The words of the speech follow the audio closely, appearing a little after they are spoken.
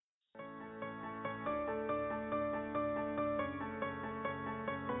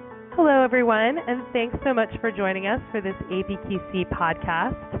Hello, everyone, and thanks so much for joining us for this APQC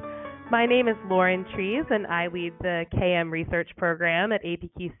podcast. My name is Lauren Trees, and I lead the KM Research Program at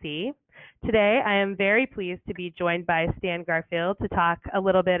APQC. Today, I am very pleased to be joined by Stan Garfield to talk a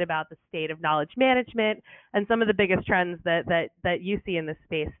little bit about the state of knowledge management and some of the biggest trends that you see in this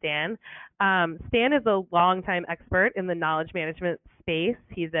space, Stan. Stan is a longtime expert in the knowledge management space.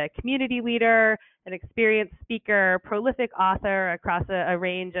 He's a community leader, an experienced speaker, prolific author across a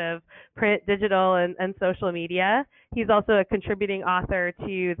range of print, digital, and social media. He's also a contributing author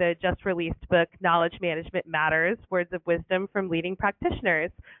to the just released book, Knowledge Management Matters, Words of Wisdom from Leading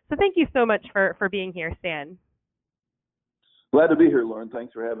Practitioners. So thank you so much for being here, Stan. Glad to be here, Lauren.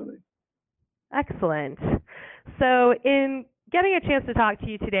 Thanks for having me. Excellent. So in getting a chance to talk to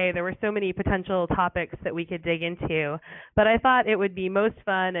you today, there were so many potential topics that we could dig into, but I thought it would be most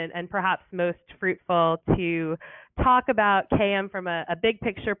fun and perhaps most fruitful to talk about KM from a big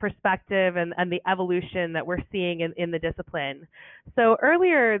picture perspective and the evolution that we're seeing in the discipline. So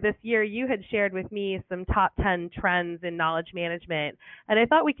earlier this year, you had shared with me some top 10 trends in knowledge management, and I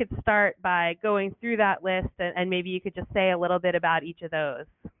thought we could start by going through that list and maybe you could just say a little bit about each of those.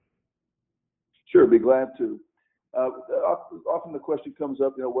 Sure, be glad to. Often the question comes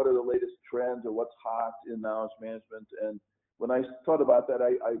up, what are the latest trends or what's hot in knowledge management? And when I thought about that,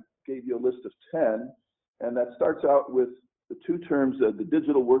 I gave you a list of 10, and that starts out with the two terms, the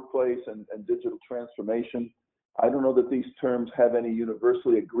digital workplace and digital transformation. I don't know that these terms have any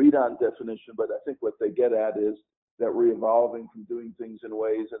universally agreed on definition, but I think what they get at is that we're evolving from doing things in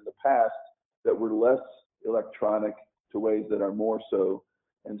ways in the past that were less electronic to ways that are more so.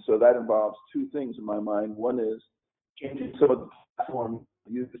 And so that involves two things in my mind. One is changing some of the platform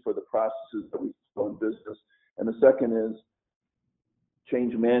used for the processes that we follow in business. And the second is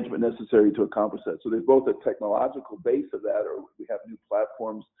change management necessary to accomplish that. So there's both a technological base of that, or we have new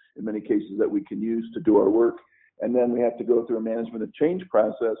platforms in many cases that we can use to do our work. And then we have to go through a management of change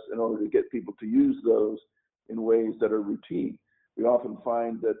process in order to get people to use those in ways that are routine. We often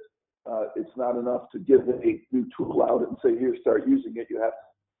find that it's not enough to give a new tool out and say, here, start using it. You have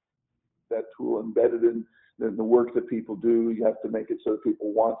that tool embedded in the work that people do. You have to make it so that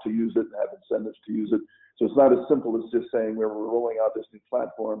people want to use it and have incentives to use it. So it's not as simple as just saying we're rolling out this new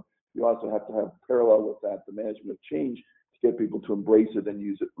platform. You also have to have parallel with that the management of change to get people to embrace it and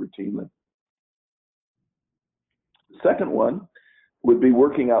use it routinely. The second one would be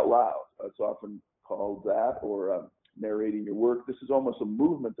working out loud. It's often called that, or narrating your work. This is almost a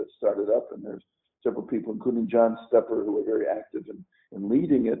movement that started up, and there's several people, including John Stepper, who are very active in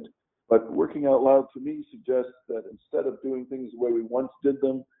leading it. But working out loud to me suggests that instead of doing things the way we once did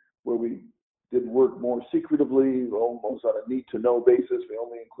them, where we did work more secretively, almost on a need-to-know basis, we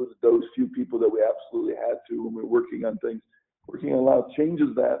only included those few people that we absolutely had to when we were working on things. Working out loud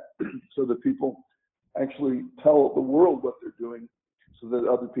changes that so that people actually tell the world what they're doing so that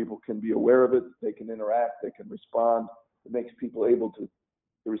other people can be aware of it, they can interact, they can respond. It makes people able to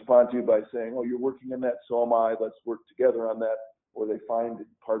respond to you by saying, oh, you're working on that, so am I, let's work together on that. Or they find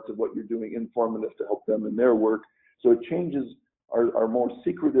parts of what you're doing informative to help them in their work. So it changes our more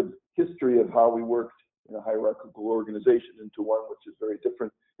secretive history of how we worked in a hierarchical organization into one which is very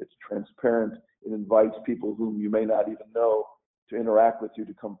different. It's transparent. It invites people whom you may not even know to interact with you,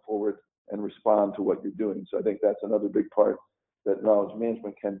 to come forward and respond to what you're doing. So I think that's another big part that knowledge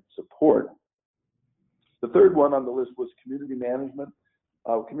management can support. The third one on the list was community management.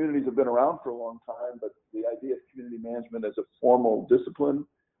 Communities have been around for a long time, but the idea of community management as a formal discipline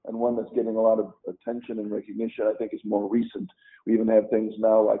and one that's getting a lot of attention and recognition, I think, is more recent. We even have things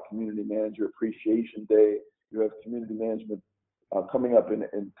now like Community Manager Appreciation Day. You have community management coming up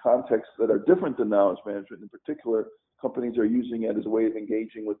in contexts that are different than knowledge management. In particular, companies are using it as a way of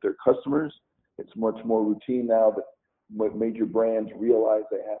engaging with their customers. It's much more routine now that major brands realize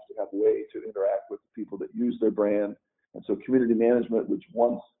they have to have a way to interact with the people that use their brand. And so community management, which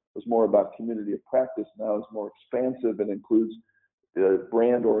once was more about community of practice, now is more expansive and includes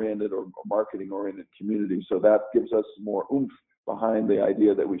brand-oriented or marketing-oriented community. So that gives us more oomph behind the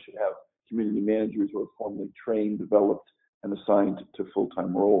idea that we should have community managers who are formally trained, developed, and assigned to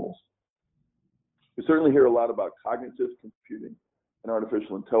full-time roles. We certainly hear a lot about cognitive computing and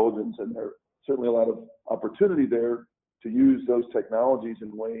artificial intelligence, and there's certainly a lot of opportunity there to use those technologies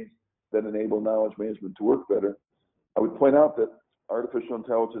in ways that enable knowledge management to work better. I would point out that artificial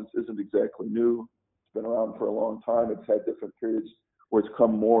intelligence isn't exactly new. It's been around for a long time. It's had different periods where it's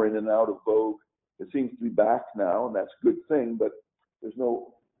come more in and out of vogue. It seems to be back now, and that's a good thing, but there's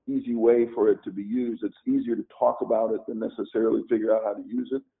no easy way for it to be used. It's easier to talk about it than necessarily figure out how to use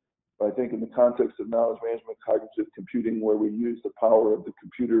it. But I think in the context of knowledge management, cognitive computing, where we use the power of the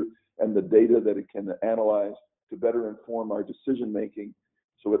computer and the data that it can analyze to better inform our decision making,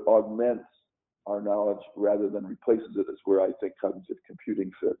 so it augments our knowledge rather than replaces it, is where I think cognitive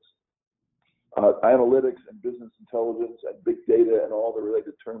computing fits. Analytics and business intelligence and big data and all the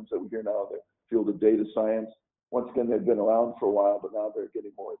related terms that we hear now, the field of data science, once again, they've been around for a while, but now they're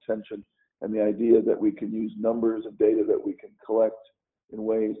getting more attention. And the idea that we can use numbers and data that we can collect in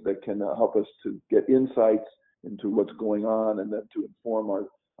ways that can help us to get insights into what's going on and then to inform our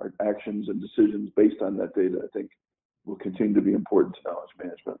actions and decisions based on that data, I think will continue to be important to knowledge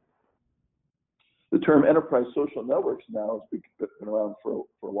management. The term enterprise social networks now has been around for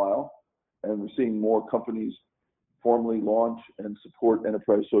a while, and we're seeing more companies formally launch and support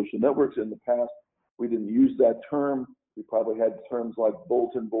enterprise social networks. In the past, we didn't use that term. We probably had terms like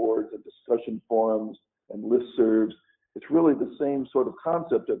bulletin boards and discussion forums and listservs. It's really the same sort of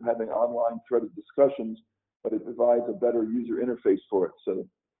concept of having online threaded discussions, but it provides a better user interface for it. So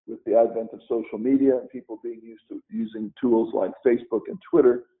with the advent of social media and people being used to using tools like Facebook and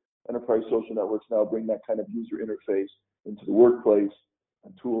Twitter, enterprise social networks now bring that kind of user interface into the workplace,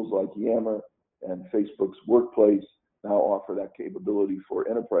 and tools like Yammer and Facebook's Workplace now offer that capability for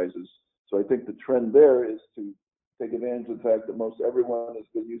enterprises. So I think the trend there is to take advantage of the fact that most everyone has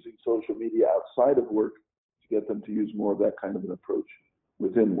been using social media outside of work to get them to use more of that kind of an approach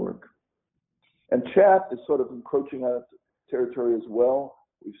within work. And chat is sort of encroaching on territory as well.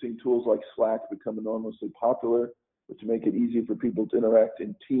 We've seen tools like Slack become enormously popular, which make it easy for people to interact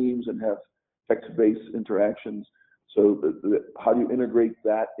in teams and have text-based interactions. So how do you integrate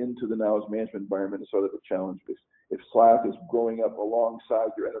that into the knowledge management environment is sort of a challenge. If Slack is growing up alongside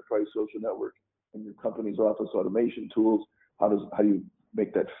your enterprise social network and your company's office automation tools, how do you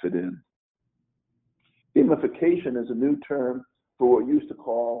make that fit in? Gamification is a new term for what we used to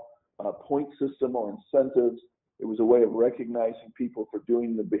call a point system or incentives. It was a way of recognizing people for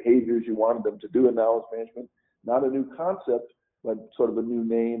doing the behaviors you wanted them to do in knowledge management. Not a new concept, but sort of a new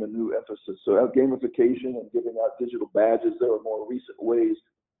name, a new emphasis. So gamification and giving out digital badges, there are more recent ways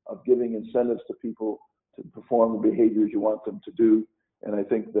of giving incentives to people to perform the behaviors you want them to do. And I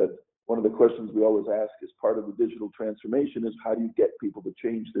think that one of the questions we always ask as part of the digital transformation is how do you get people to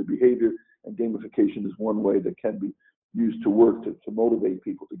change their behavior? And gamification is one way that can be used to work to motivate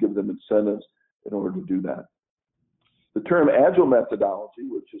people, to give them incentives in order to do that. The term agile methodology,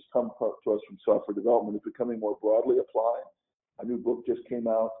 which has come to us from software development, is becoming more broadly applied. A new book just came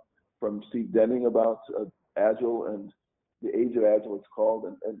out from Steve Denning about agile and the age of agile, it's called,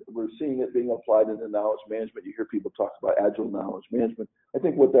 and we're seeing it being applied into knowledge management. You hear people talk about agile knowledge management. I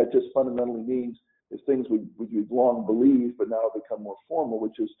think what that just fundamentally means is things we've long believed, but now become more formal,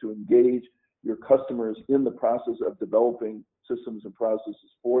 which is to engage your customers in the process of developing systems and processes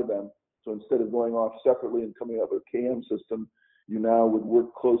for them. So instead of going off separately and coming up with a KM system, you now would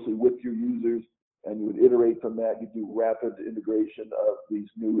work closely with your users and you would iterate from that. You do rapid integration of these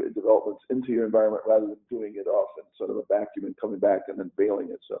new developments into your environment rather than doing it off in sort of a vacuum and coming back and then bailing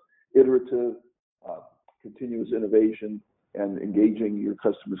it. So iterative, continuous innovation, and engaging your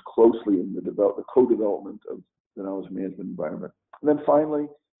customers closely in the co-development of the knowledge management environment. And then finally,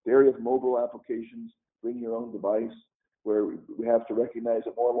 the area of mobile applications, bring your own device, where we have to recognize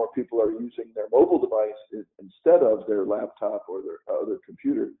that more and more people are using their mobile device instead of their laptop or their other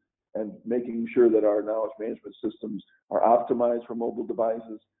computer, and making sure that our knowledge management systems are optimized for mobile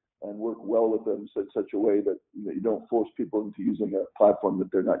devices and work well with them in such a way that you don't force people into using a platform that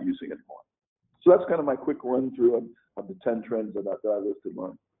they're not using anymore. So that's kind of my quick run through of the 10 trends that I listed,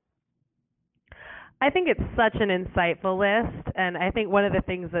 Lauren. I think it's such an insightful list, and I think one of the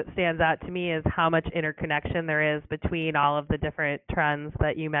things that stands out to me is how much interconnection there is between all of the different trends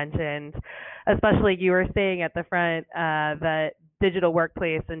that you mentioned. Especially, you were saying at the front that digital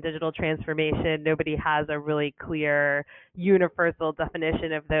workplace and digital transformation, nobody has a really clear universal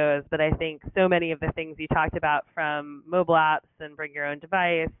definition of those, but I think so many of the things you talked about, from mobile apps and bring your own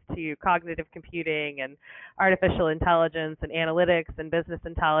device to cognitive computing and artificial intelligence and analytics and business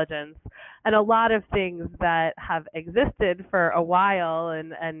intelligence, and a lot of things that have existed for a while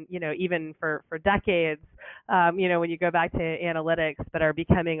and you know, even for decades, you know, when you go back to analytics, that are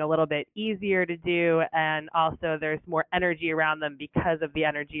becoming a little bit easier to do, and also there's more energy around them because of the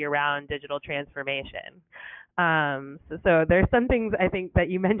energy around digital transformation. So there's some things I think that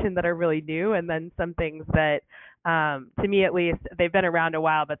you mentioned that are really new, and then some things that, to me at least, they've been around a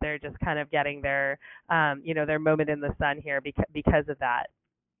while, but they're just kind of getting their, you know, their moment in the sun here because of that.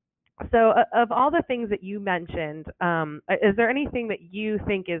 So of all the things that you mentioned, is there anything that you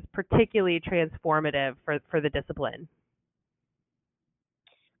think is particularly transformative for the discipline?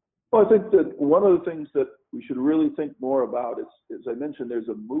 Well, I think that one of the things that we should really think more about is, as I mentioned, there's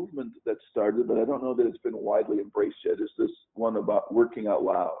a movement that started, but I don't know that it's been widely embraced yet, is this one about working out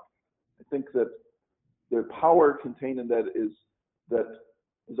loud. I think that the power contained in that is that,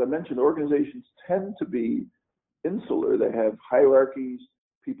 as I mentioned, organizations tend to be insular. They have hierarchies.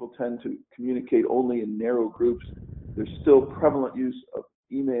 People tend to communicate only in narrow groups. There's still prevalent use of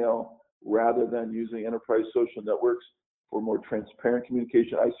email rather than using enterprise social networks for more transparent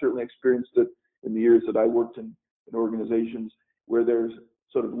communication. I certainly experienced it in the years that I worked in organizations where there's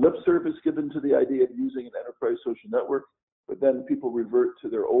sort of lip service given to the idea of using an enterprise social network, but then people revert to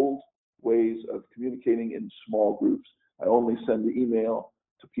their old ways of communicating in small groups. I only send the email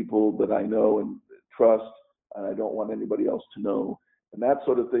to people that I know and trust, and I don't want anybody else to know. And that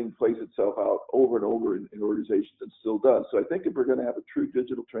sort of thing plays itself out over and over in organizations and still does. So I think if we're going to have a true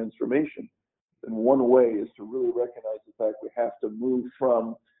digital transformation, then one way is to really recognize the fact we have to move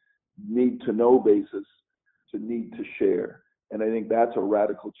from need to know basis to need to share. And I think that's a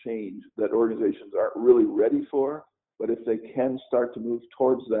radical change that organizations aren't really ready for. But if they can start to move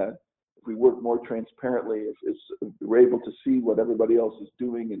towards that, if we work more transparently, if we're able to see what everybody else is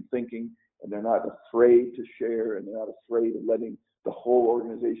doing and thinking, and they're not afraid to share and they're not afraid of letting the whole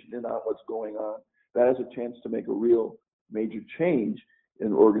organization in on what's going on, that has a chance to make a real major change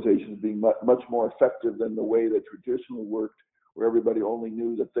in organizations being much more effective than the way that traditionally worked, where everybody only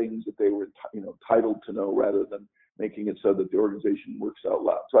knew the things that they were entitled to know rather than making it so that the organization works out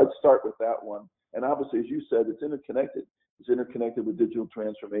loud. So I'd start with that one. And obviously, as you said, it's interconnected. It's interconnected with digital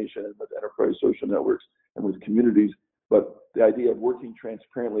transformation and with enterprise social networks and with communities. But the idea of working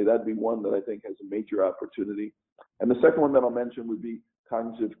transparently, that'd be one that I think has a major opportunity. And the second one that I'll mention would be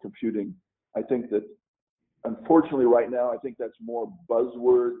cognitive computing. I think that, unfortunately, right now, I think that's more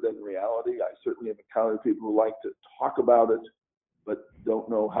buzzword than reality. I certainly have encountered people who like to talk about it, but don't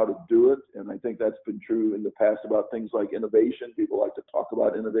know how to do it. And I think that's been true in the past about things like innovation. People like to talk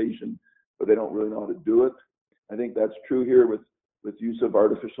about innovation, but they don't really know how to do it. I think that's true here with use of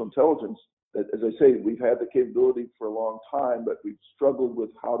artificial intelligence. That, as I say, we've had the capability for a long time, but we've struggled with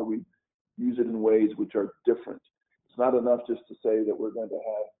how do we use it in ways which are different. It's not enough just to say that we're going to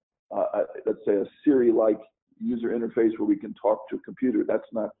have, let's say, a Siri-like user interface where we can talk to a computer. That's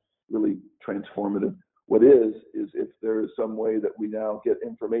not really transformative. What is if there is some way that we now get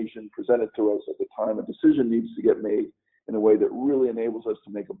information presented to us at the time a decision needs to get made in a way that really enables us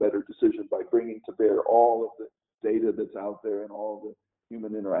to make a better decision by bringing to bear all of the data that's out there and all the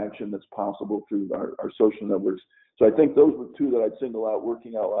human interaction that's possible through our social networks. So I think those were two that I'd single out: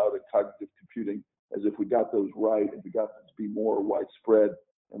 working out loud and cognitive computing. As if we got those right, if we got them to be more widespread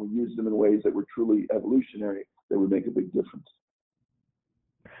and we used them in ways that were truly evolutionary, that would make a big difference.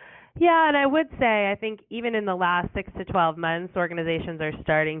 Yeah, and I would say I think even in the last 6 to 12 months, organizations are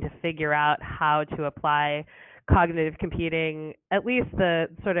starting to figure out how to apply cognitive computing, at least the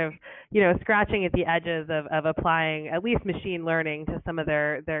sort of, scratching at the edges of applying at least machine learning to some of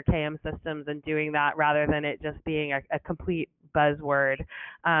their KM systems and doing that rather than it just being a complete buzzword,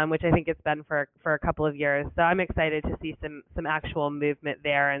 which I think it's been for a couple of years. So I'm excited to see some actual movement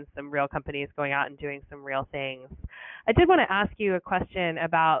there and some real companies going out and doing some real things. I did want to ask you a question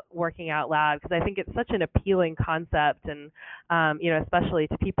about working out loud because I think it's such an appealing concept and, especially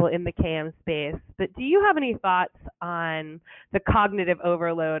to people in the KM space. But do you have any thoughts on the cognitive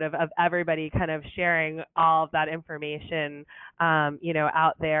overload of everybody kind of sharing all of that information,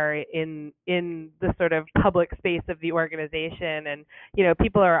 out there in the sort of public space of the organization? And,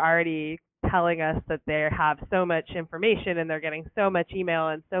 people are already telling us that they have so much information and they're getting so much email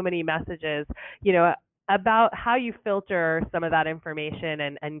and so many messages, about how you filter some of that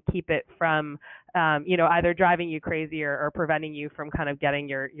information and keep it from, either driving you crazy or preventing you from kind of getting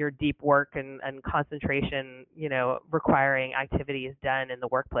your deep work and concentration, requiring activities done in the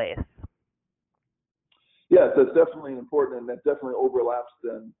workplace. Yes, that's definitely important, and that definitely overlaps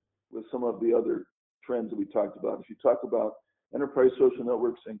then with some of the other trends that we talked about. If you talk about enterprise social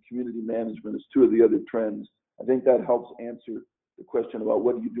networks and community management as two of the other trends, I think that helps answer the question about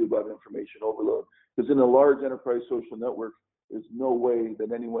what do you do about information overload. Because in a large enterprise social network, there's no way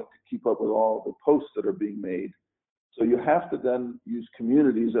that anyone could keep up with all the posts that are being made. So you have to then use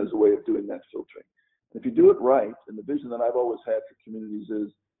communities as a way of doing that filtering. If you do it right, and the vision that I've always had for communities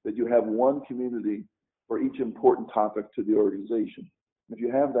is that you have one community for each important topic to the organization. If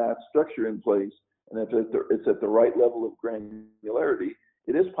you have that structure in place, and if it's at the right level of granularity,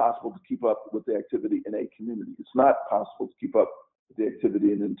 it is possible to keep up with the activity in a community. It's not possible to keep up with the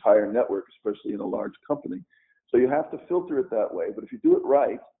activity in an entire network, especially in a large company. So you have to filter it that way. But if you do it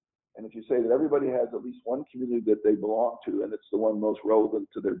right, And if you say that everybody has at least one community that they belong to, and it's the one most relevant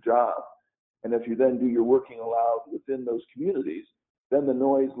to their job, and if you then do your working aloud within those communities, then the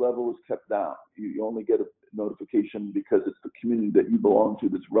noise level is kept down. You only get a notification because it's the community that you belong to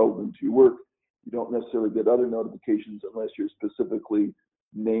that's relevant to your work. You don't necessarily get other notifications unless you're specifically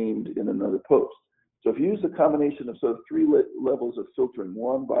named in another post. So if you use the combination of sort of three levels of filtering,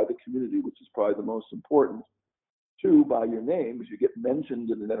 one by the community, which is probably the most important, two by your name, if you get mentioned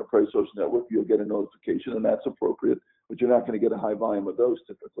in an enterprise social network, you'll get a notification, and that's appropriate, but you're not going to get a high volume of those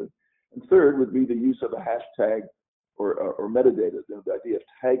typically. And third would be the use of a hashtag or metadata, the idea of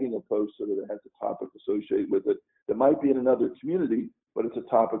tagging a post so that it has a topic associated with it that might be in another community, but it's a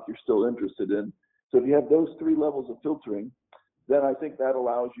topic you're still interested in. So if you have those three levels of filtering, then I think that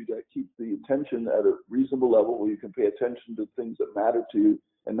allows you to keep the attention at a reasonable level where you can pay attention to things that matter to you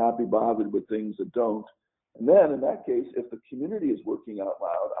and not be bothered with things that don't. And then in that case, if the community is working out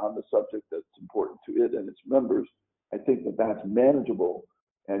loud on the subject that's important to it and its members, I think that that's manageable.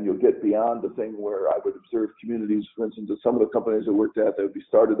 And you'll get beyond the thing where I would observe communities, for instance, at some of the companies I worked at, that would be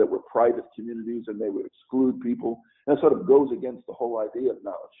started that were private communities and they would exclude people. And that sort of goes against the whole idea of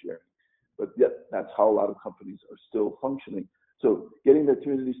knowledge sharing. But yet that's how a lot of companies are still functioning. So getting their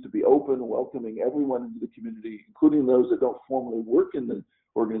communities to be open, welcoming everyone into the community, including those that don't formally work in the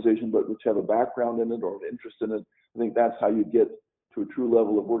organization, but which have a background in it or an interest in it, I think that's how you get to a true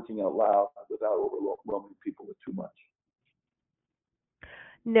level of working out loud without overwhelming people with too much.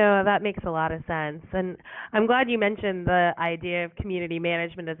 No, that makes a lot of sense. And I'm glad you mentioned the idea of community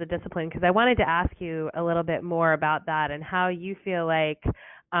management as a discipline, because I wanted to ask you a little bit more about that and how you feel like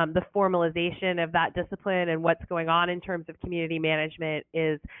the formalization of that discipline and what's going on in terms of community management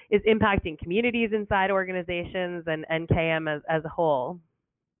is impacting communities inside organizations and NKM as a whole.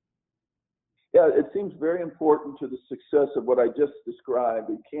 Yeah, it seems very important to the success of what I just described.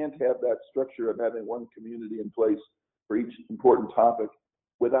 We can't have that structure of having one community in place for each important topic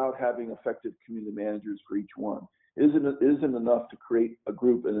without having effective community managers for each one. It isn't enough to create a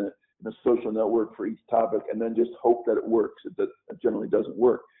group in a social network for each topic and then just hope that it works. It generally doesn't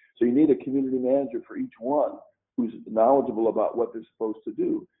work. So you need a community manager for each one who's knowledgeable about what they're supposed to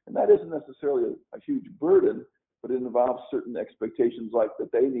do. And that isn't necessarily a huge burden, but it involves certain expectations, like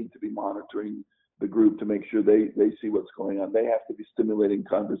that they need to be monitoring the group to make sure they see what's going on. They have to be stimulating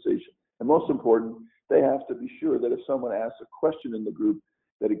conversation. And most important, they have to be sure that if someone asks a question in the group,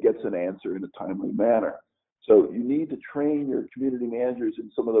 that it gets an answer in a timely manner. So you need to train your community managers in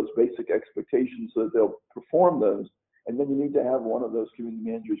some of those basic expectations so that they'll perform those. And then you need to have one of those community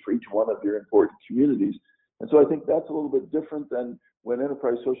managers for each one of your important communities. And so I think that's a little bit different than when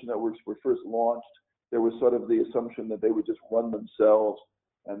enterprise social networks were first launched. There was sort of the assumption that they would just run themselves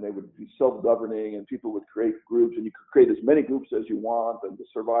and they would be self-governing and people would create groups and you could create as many groups as you want and the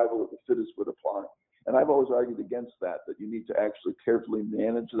survival of the fittest would apply. And I've always argued against that you need to actually carefully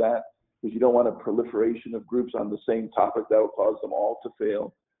manage that, because you don't want a proliferation of groups on the same topic that will cause them all to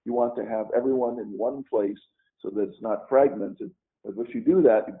fail. You want to have everyone in one place so that it's not fragmented. But if you do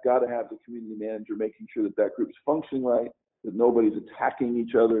that, you've got to have the community manager making sure that that group's functioning right, that nobody's attacking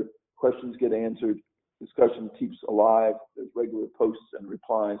each other, questions get answered, discussion keeps alive, there's regular posts and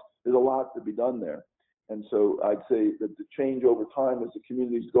replies. There's a lot to be done there. And so I'd say that the change over time as the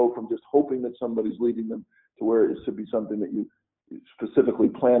communities go from just hoping that somebody's leading them to where it should be something that you specifically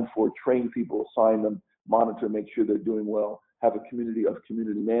plan for, train people, assign them, monitor, make sure they're doing well, have a community of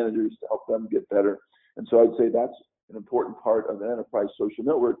community managers to help them get better. And so I'd say that's an important part of an enterprise social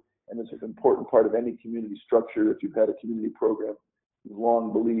network, and it's an important part of any community structure. If you've had a community program, you've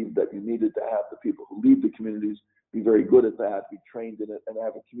long believed that you needed to have the people who lead the communities be very good at that, be trained in it, and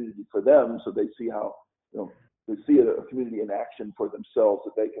have a community for them so they see how, they see a community in action for themselves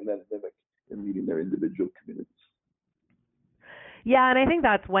that they can then mimic in leading their individual communities. Yeah, and I think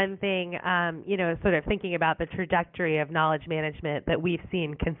that's one thing, sort of thinking about the trajectory of knowledge management that we've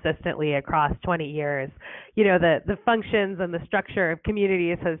seen consistently across 20 years. The functions and the structure of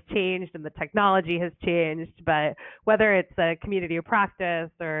communities has changed and the technology has changed, but whether it's a community of practice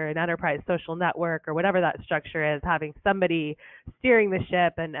or an enterprise social network or whatever that structure is, having somebody steering the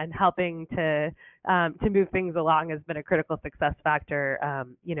ship and helping to move things along has been a critical success factor,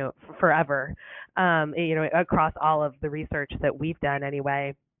 forever, across all of the research that we've done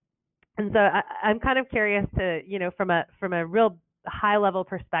anyway. And so I'm kind of curious to, from a real high level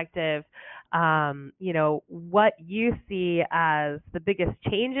perspective, what you see as the biggest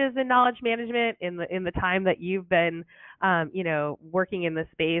changes in knowledge management in the time that you've been, working in this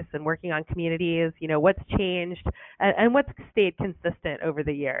space and working on communities. What's changed and what's stayed consistent over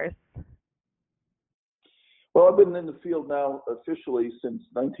the years. Well, I've been in the field now officially since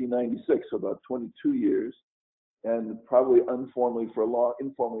 1996, so about 22 years, and probably informally for a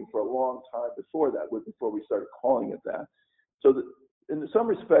long time before that, before we started calling it that. So in some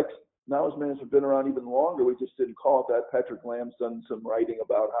respects, knowledge management has been around even longer. We just didn't call it that. Patrick Lamb's done some writing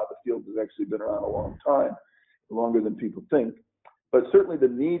about how the field has actually been around a long time, longer than people think. But certainly the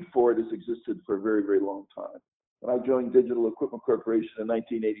need for it has existed for a very, very long time. When I joined Digital Equipment Corporation in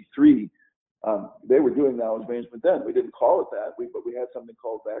 1983, they were doing knowledge management then. We didn't call it that, but we had something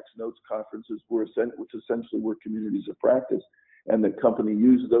called VAX Notes conferences, which essentially were communities of practice, and the company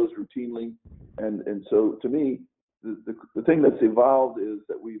used those routinely. And so to me, the thing that's evolved is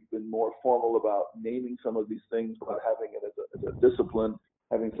that we've been more formal about naming some of these things, about having it as a discipline,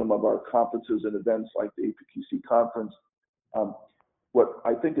 having some of our conferences and events like the APQC conference. What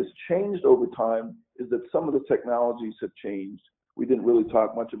I think has changed over time is that some of the technologies have changed. We didn't really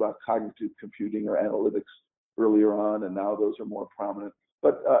talk much about cognitive computing or analytics earlier on, and now those are more prominent.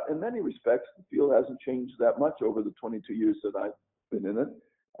 But in many respects, the field hasn't changed that much over the 22 years that I've been in it.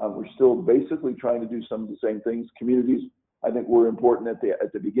 We're still basically trying to do some of the same things. Communities, I think, were important at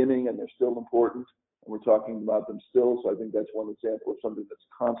the beginning, and they're still important, and we're talking about them still. So I think that's one example of something that's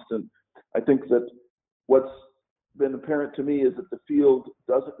constant. I think that what's been apparent to me is that the field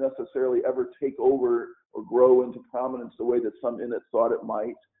doesn't necessarily ever take over or grow into prominence the way that some in it thought it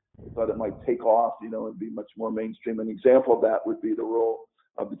might. They thought it might take off, and be much more mainstream. An example of that would be the role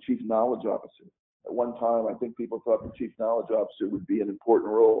of the chief knowledge officer. At one time, I think people thought the chief knowledge officer would be an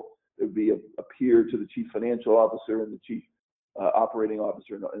important role. It would be a peer to the chief financial officer and the chief operating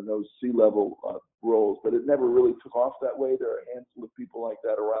officer in those C-level roles, but it never really took off that way. There are a handful of people like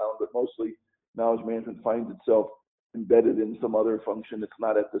that around, but mostly knowledge management finds itself embedded in some other function that's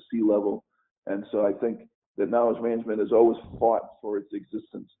not at the C level. And so I think that knowledge management has always fought for its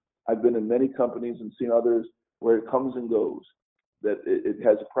existence. I've been in many companies and seen others where it comes and goes, that it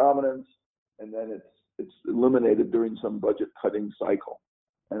has a prominence and then it's eliminated during some budget cutting cycle.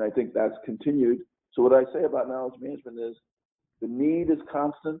 And I think that's continued. So what I say about knowledge management is the need is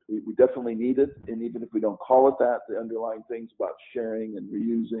constant. We definitely need it. And even if we don't call it that, the underlying things about sharing and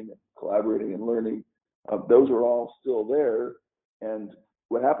reusing and collaborating and learning, those are all still there. And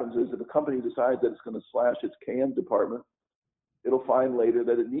what happens is if a company decides that it's going to slash its KM department, it'll find later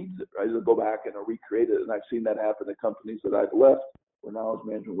that it needs it, right? It'll go back and recreate it. And I've seen that happen at companies that I've left where knowledge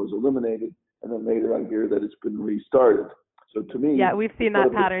management was eliminated. And then later I hear that it's been restarted. So to me, yeah, we've seen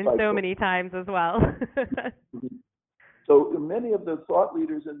that pattern so many times as well. So many of the thought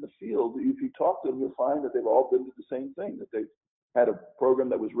leaders in the field, if you talk to them, you'll find that they've all been to the same thing, that they've had a program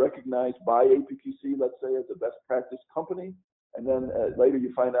that was recognized by APQC, let's say, as a best practice company. And then later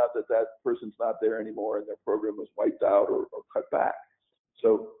you find out that that person's not there anymore and their program was wiped out or cut back.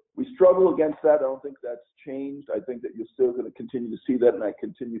 So we struggle against that. I don't think that's changed. I think that you're still going to continue to see that. And I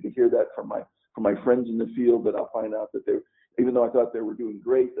continue to hear that from my friends in the field, that I'll find out that even though I thought they were doing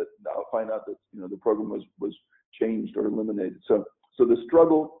great, that I'll find out that the program was changed or eliminated. So the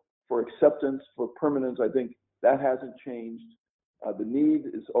struggle for acceptance, for permanence, I think that hasn't changed. The need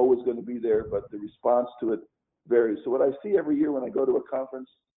is always going to be there, but the response to it varies. So what I see every year when I go to a conference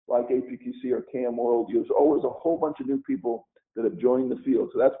like APQC or KM World, there's always a whole bunch of new people that have joined the field.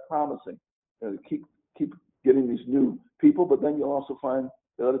 So that's promising. Keep getting these new people, but then you'll also find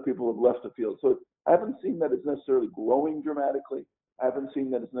that other people have left the field. So I haven't seen that it's necessarily growing dramatically. I haven't seen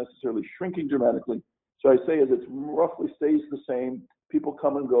that it's necessarily shrinking dramatically. So I say it roughly stays the same. People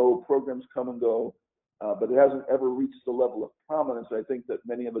come and go, programs come and go, but it hasn't ever reached the level of prominence I think that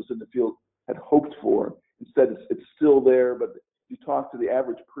many of us in the field had hoped for. Instead, it's still there, but if you talk to the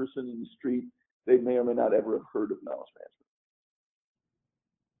average person in the street, they may or may not ever have heard of knowledge management.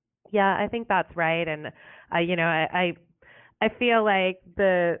 Yeah, I think that's right. And I feel like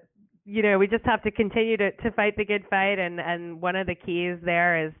we just have to continue to fight the good fight, and one of the keys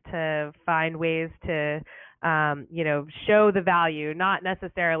there is to find ways to show the value, not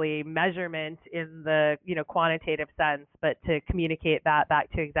necessarily measurement in the quantitative sense, but to communicate that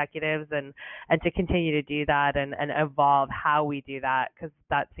back to executives and to continue to do that and evolve how we do that, because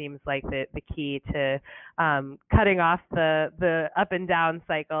that seems like the key to cutting off the up and down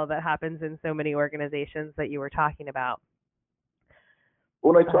cycle that happens in so many organizations that you were talking about.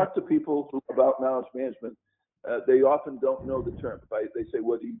 When I talk to people about knowledge management, they often don't know the term. If they say,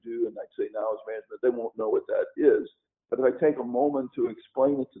 "What do you do?" and I say knowledge management, they won't know what that is. But if I take a moment to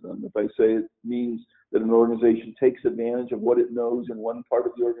explain it to them, if I say it means that an organization takes advantage of what it knows in one part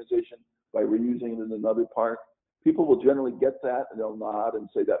of the organization by reusing it in another part, people will generally get that and they'll nod and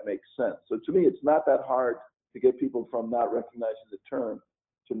say that makes sense. So to me, it's not that hard to get people from not recognizing the term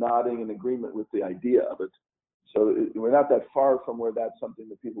to nodding in agreement with the idea of it. So we're not that far from where that's something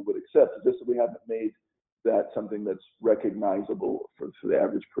that people would accept. It's just that we haven't made that something that's recognizable for the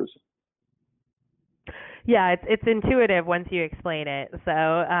average person. Yeah, it's intuitive once you explain it.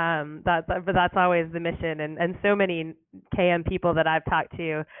 So that's always the mission, and so many KM people that I've talked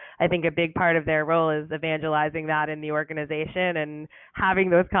to, I think a big part of their role is evangelizing that in the organization and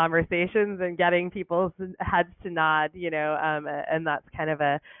having those conversations and getting people's heads to nod, and that's kind of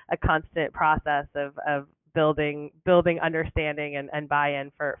a constant process of building understanding and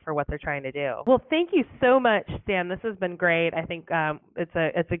buy-in for what they're trying to do. Well, thank you so much, Stan. This has been great. I think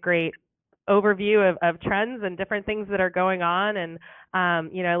it's a great overview of trends and different things that are going on, and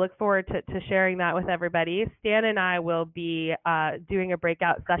I look forward to sharing that with everybody. Stan and I will be doing a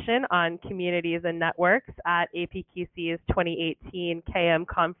breakout session on communities and networks at APQC's 2018 KM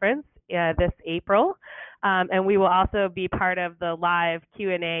conference this April, and we will also be part of the live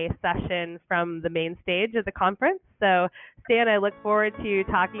Q&A session from the main stage of the conference. So Stan, I look forward to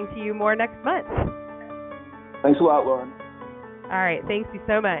talking to you more next month. Thanks a lot, Lauren. All right. Thanks you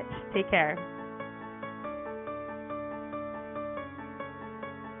so much. Take care.